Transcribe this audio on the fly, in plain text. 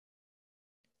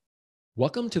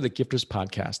Welcome to the Gifters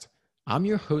Podcast. I'm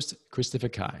your host, Christopher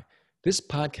Kai. This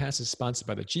podcast is sponsored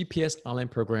by the GPS online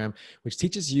program, which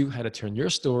teaches you how to turn your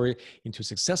story into a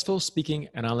successful speaking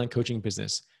and online coaching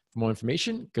business. For more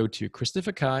information, go to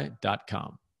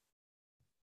christopherkai.com.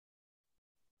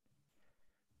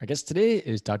 Our guest today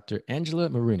is Dr. Angela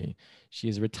Mulrooney. She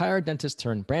is a retired dentist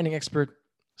turned branding expert,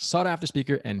 sought-after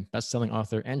speaker, and best-selling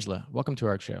author. Angela, welcome to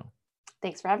our show.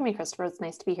 Thanks for having me, Christopher. It's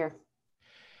nice to be here.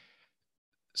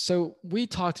 So we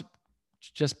talked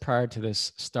just prior to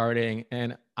this starting,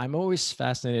 and I'm always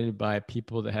fascinated by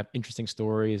people that have interesting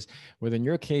stories. Whether in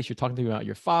your case, you're talking to me about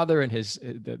your father and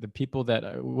the people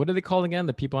that, what are they called again?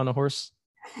 The people on the horse?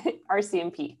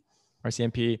 RCMP.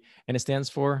 RCMP. And it stands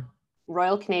for?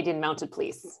 Royal Canadian Mounted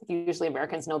Police. Usually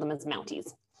Americans know them as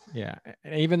Mounties. Yeah.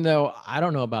 And even though I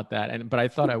don't know about that, but I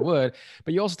thought I would,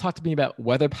 but you also talked to me about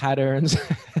weather patterns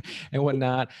and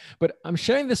whatnot. But I'm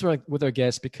sharing this with our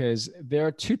guests because there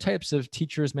are two types of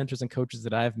teachers, mentors, and coaches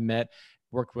that I've met,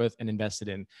 worked with, and invested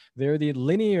in. There are the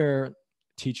linear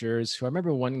teachers who I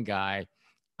remember one guy,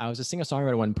 I was a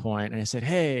singer-songwriter at one point, and I said,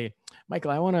 "Hey,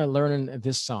 Michael, I want to learn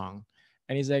this song."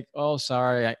 And he's like, "Oh,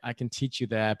 sorry, I can teach you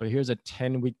that, but here's a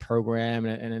 10-week program,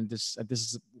 and this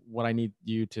is what I need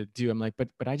you to do." I'm like, but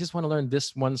I just want to learn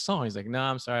this one song. He's like, "No,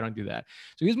 I'm sorry, I don't do that."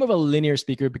 So he's more of a linear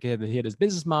speaker because he had his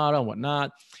business model and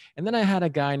whatnot. And then I had a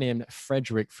guy named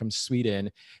Frederick from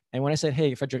Sweden. And when I said,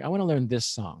 "Hey, Frederick, I want to learn this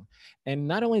song," and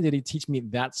not only did he teach me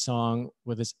that song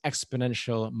with this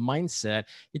exponential mindset,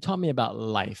 he taught me about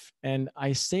life. And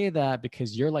I say that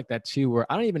because you're like that too, where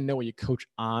I don't even know what you coach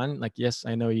on. Like, yes,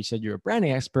 I know you said you're a branding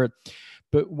expert,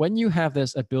 but when you have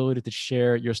this ability to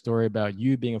share your story about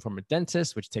you being a former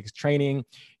dentist, which takes training,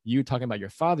 you talking about your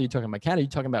father, you talking about Canada, you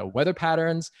talking about weather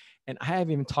patterns, and I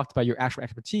haven't even talked about your actual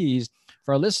expertise.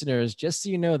 For our listeners, just so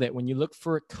you know that when you look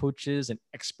for coaches and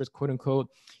experts, quote unquote,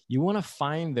 you want to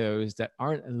find those that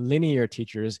aren't linear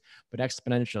teachers, but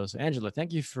exponential. So Angela,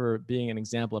 thank you for being an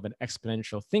example of an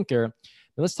exponential thinker.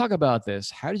 Now let's talk about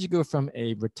this. How did you go from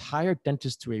a retired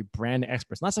dentist to a brand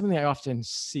expert? It's not something that I often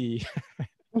see.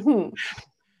 Mm-hmm.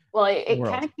 Well, it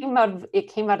kind of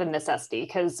came out of necessity,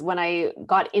 because when I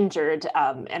got injured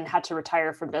and had to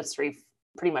retire from dentistry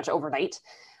pretty much overnight,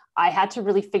 I had to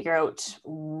really figure out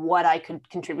what I could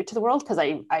contribute to the world, because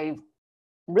I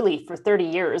really, for 30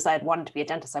 years, I had wanted to be a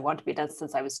dentist. I wanted to be a dentist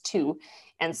since I was 2.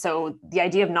 And so the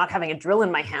idea of not having a drill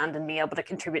in my hand and being able to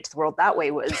contribute to the world that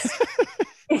way was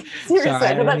seriously,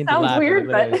 I know that sounds weird,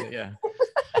 but yeah.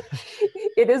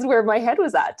 It is where my head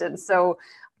was at. And so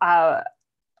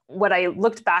when I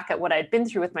looked back at what I'd been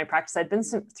through with my practice, I'd been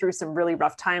through some really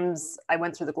rough times. I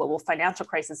went through the global financial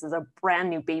crisis as a brand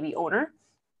new baby owner.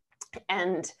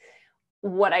 And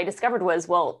what I discovered was,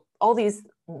 well, all these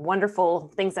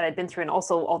wonderful things that I'd been through and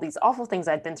also all these awful things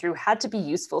I'd been through had to be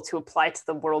useful to apply to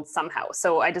the world somehow.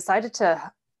 So I decided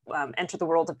to enter the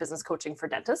world of business coaching for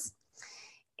dentists.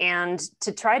 And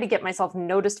to try to get myself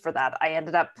noticed for that, I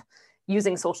ended up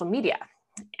using social media.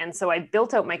 And so I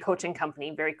built out my coaching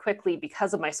company very quickly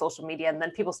because of my social media. And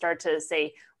then people started to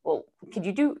say, "Well, could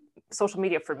you do social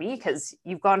media for me? Because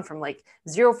you've gone from like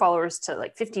 0 followers to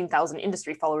like 15,000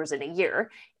 industry followers in a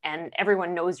year, and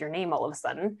everyone knows your name all of a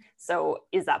sudden. So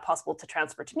is that possible to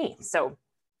transfer to me?" So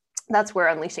that's where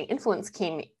Unleashing Influence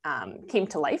came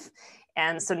to life.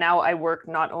 And so now I work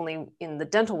not only in the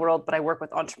dental world, but I work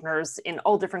with entrepreneurs in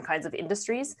all different kinds of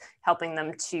industries, helping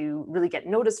them to really get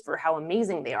noticed for how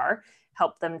amazing they are,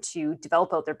 help them to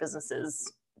develop out their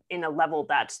businesses in a level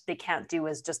that they can't do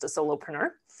as just a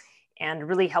solopreneur, and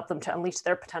really help them to unleash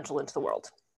their potential into the world.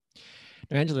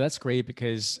 Now, Angela, that's great,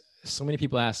 because so many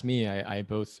people ask me, I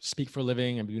both speak for a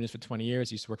living, I've been doing this for 20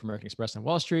 years, used to work for American Express on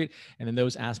Wall Street. And then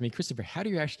those ask me, "Christopher, how do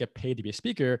you actually get paid to be a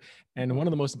speaker?" And one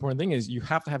of the most important things is you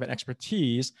have to have an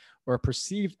expertise or a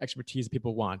perceived expertise that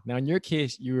people want. Now, in your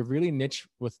case, you were really niche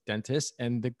with dentists.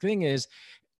 And the thing is,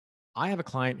 I have a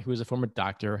client who is a former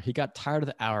doctor. He got tired of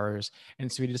the hours. And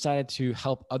so he decided to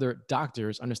help other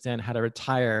doctors understand how to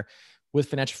retire with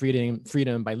financial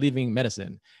freedom by leaving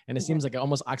medicine. And it seems like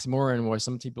almost oxymoron, where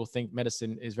some people think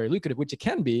medicine is very lucrative, which it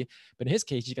can be. But in his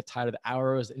case, he got tired of the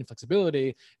hours, the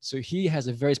inflexibility. So he has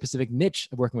a very specific niche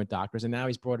of working with doctors. And now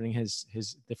he's broadening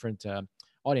his different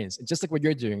audience, just like what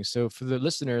you're doing. So for the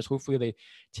listeners, hopefully they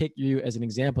take you as an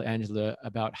example, Angela,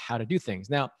 about how to do things.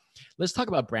 Now, let's talk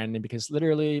about branding, because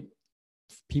literally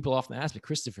people often ask me,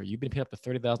 "Christopher, you've been paid up to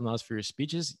 $30,000 for your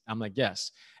speeches?" I'm like,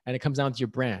 "Yes." And it comes down to your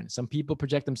brand. Some people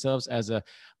project themselves as a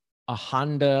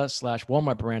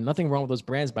Honda/Walmart brand. Nothing wrong with those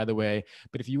brands, by the way.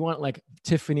 But if you want like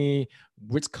Tiffany,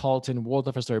 Ritz-Carlton,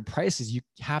 Waldorf Astoria prices, you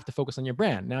have to focus on your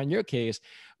brand. Now, in your case,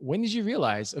 when did you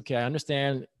realize, okay, I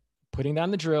understand putting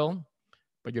down the drill,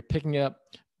 but you're picking up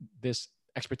this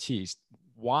expertise.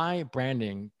 Why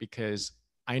branding? Because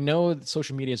I know that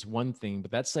social media is one thing,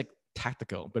 but that's like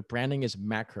tactical, but branding is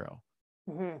macro.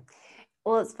 Mm-hmm.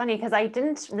 Well, it's funny because I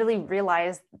didn't really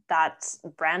realize that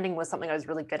branding was something I was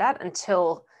really good at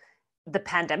until the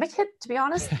pandemic hit, to be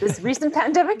honest, this recent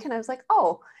pandemic. And I was like,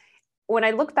 oh, when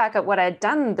I look back at what I had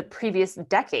done the previous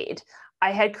decade,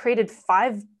 I had created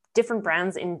 5 different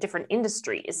brands in different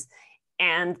industries.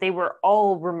 And they were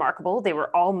all remarkable. They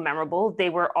were all memorable. They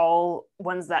were all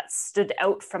ones that stood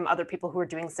out from other people who were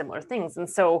doing similar things. And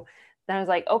so then I was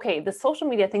like, okay, the social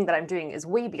media thing that I'm doing is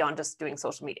way beyond just doing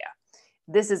social media.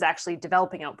 This is actually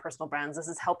developing out personal brands. This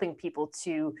is helping people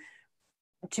to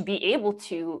be able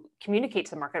to communicate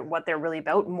to the market what they're really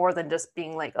about, more than just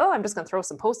being like, oh, I'm just going to throw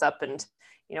some posts up and,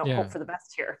 hope for the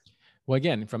best here. Well,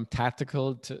 again, from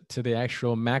tactical to the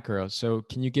actual macro. So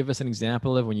can you give us an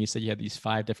example of when you said you had these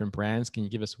 5 different brands? Can you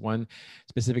give us one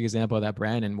specific example of that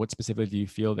brand, and what specifically do you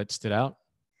feel that stood out?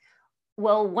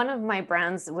 Well, one of my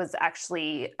brands was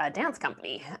actually a dance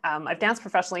company. I've danced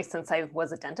professionally since I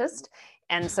was a dentist.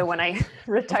 And so when I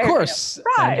retired, of course,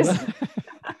 surprise!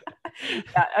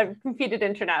 Yeah, I've competed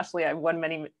internationally. I've won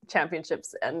many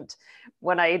championships. And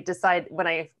when I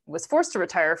was forced to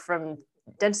retire from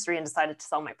dentistry and decided to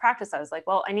sell my practice, I was like,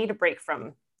 well, I need a break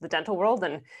from the dental world,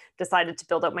 and decided to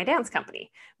build out my dance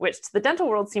company, which to the dental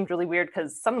world seemed really weird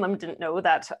because some of them didn't know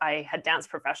that I had danced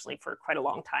professionally for quite a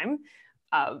long time.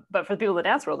 But for the people in the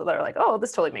dance world, they're like, oh,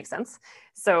 this totally makes sense.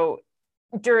 So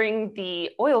during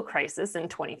the oil crisis in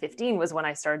 2015 was when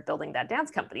I started building that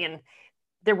dance company. And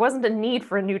there wasn't a need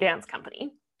for a new dance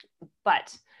company,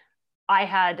 but I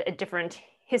had a different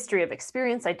history of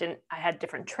experience. I had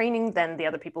different training than the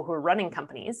other people who were running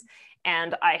companies.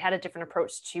 And I had a different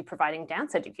approach to providing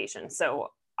dance education.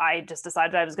 So I just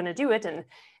decided I was going to do it and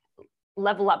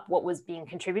level up what was being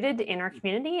contributed in our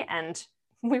community. And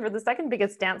we were the second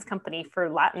biggest dance company for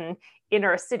Latin in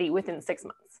our city within 6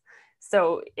 months.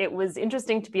 So it was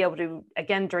interesting to be able to,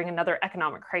 again, during another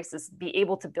economic crisis, be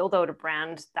able to build out a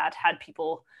brand that had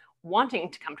people wanting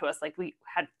to come to us. Like, we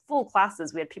had full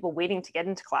classes, we had people waiting to get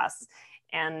into class,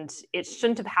 and it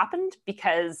shouldn't have happened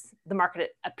because the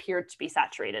market appeared to be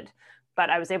saturated.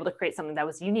 But I was able to create something that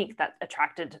was unique, that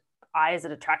attracted eyes,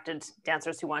 that attracted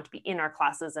dancers who wanted to be in our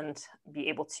classes and be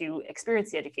able to experience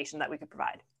the education that we could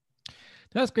provide.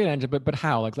 That's great, Angela. But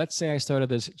how? Like, let's say I started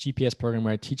this GPS program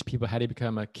where I teach people how to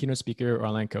become a keynote speaker or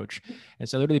online coach. And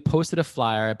so I literally posted a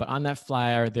flyer, but on that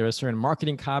flyer, there was a certain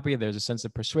marketing copy. There's a sense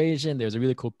of persuasion. There's a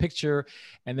really cool picture.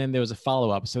 And then there was a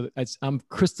follow-up. So I'm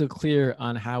crystal clear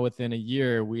on how within a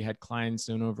year we had clients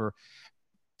in over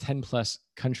 10 plus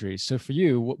countries. So for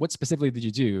you, what specifically did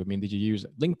you do? I mean, did you use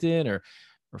LinkedIn or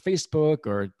Facebook,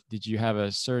 or did you have a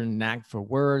certain knack for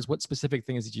words? What specific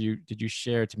things did you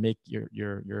share to make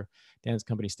your dance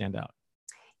company stand out?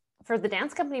 For the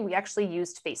dance company, we actually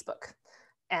used Facebook.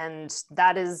 And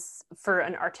that is, for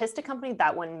an artistic company,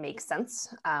 that one makes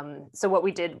sense. So what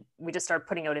we did, we just started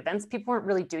putting out events. People weren't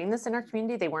really doing this in our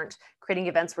community. They weren't creating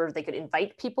events where they could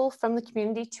invite people from the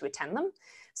community to attend them.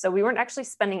 So we weren't actually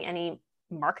spending any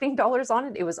marketing dollars on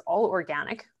it. It was all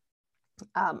organic.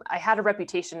 I had a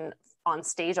reputation on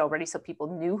stage already, so people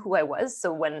knew who I was.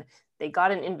 So when they got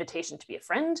an invitation to be a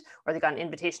friend, or they got an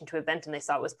invitation to an event and they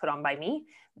saw it was put on by me,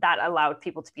 that allowed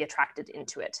people to be attracted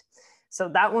into it. So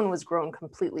that one was grown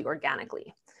completely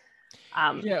organically.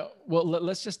 Yeah, well,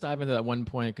 let's just dive into that one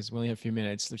point because we only have a few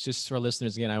minutes. It's just for our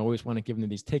listeners, again, I always want to give them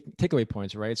these takeaway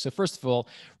points, right? So first of all,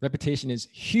 reputation is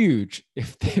huge.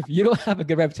 If you don't have a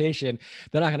good reputation,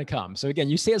 they're not going to come. So again,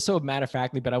 you say it so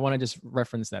matter-of-factly, but I want to just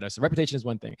reference that. So reputation is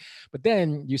one thing. But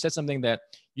then you said something that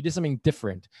you did something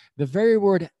different. The very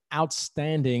word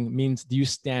outstanding means, do you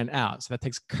stand out? So that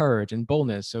takes courage and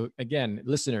boldness. So again,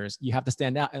 listeners, you have to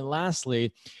stand out. And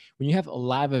lastly, when you have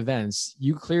live events,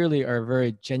 you clearly are a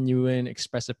very genuine,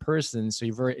 expressive person. So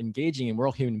you're very engaging, and we're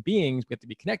all human beings. We have to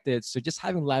be connected. So just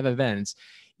having live events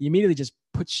immediately just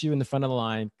puts you in the front of the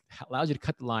line, allows you to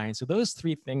cut the line. So those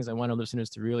 3 things I want our listeners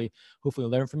to really hopefully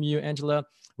learn from you, Angela,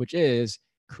 which is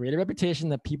create a reputation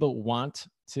that people want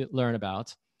to learn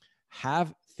about,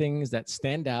 have things that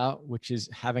stand out, which is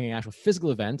having an actual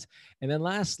physical event. And then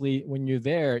lastly, when you're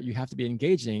there, you have to be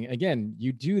engaging. Again,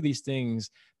 you do these things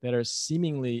that are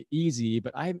seemingly easy,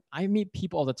 but I meet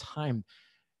people all the time.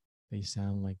 They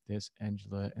sound like this,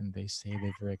 Angela, and they say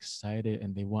they're very excited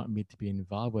and they want me to be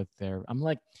involved with their, I'm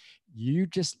like, you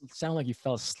just sound like you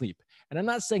fell asleep. And I'm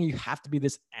not saying you have to be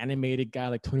this animated guy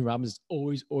like Tony Robbins,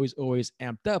 always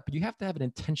amped up, but you have to have an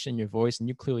intention in your voice, and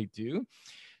you clearly do.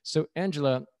 So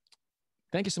Angela,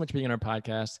 thank you so much for being on our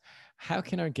podcast. How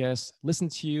can our guests listen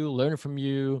to you, learn from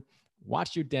you,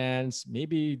 watch you dance,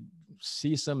 maybe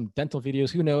see some dental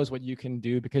videos, who knows what you can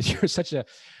do because you're such a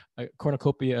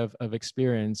cornucopia of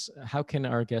experience. How can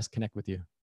our guests connect with you?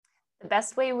 The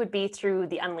best way would be through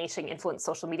the Unleashing Influence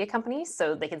social media company.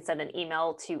 So they can send an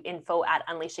email to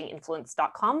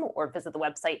info@unleashinginfluence.com or visit the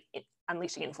website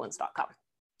unleashinginfluence.com.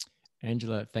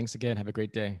 Angela, thanks again. Have a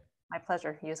great day. My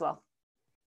pleasure. You as well.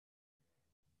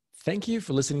 Thank you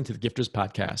for listening to the Gifters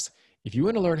Podcast. If you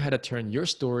want to learn how to turn your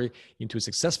story into a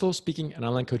successful speaking and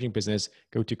online coaching business,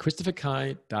 go to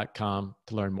christopherkai.com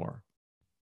to learn more.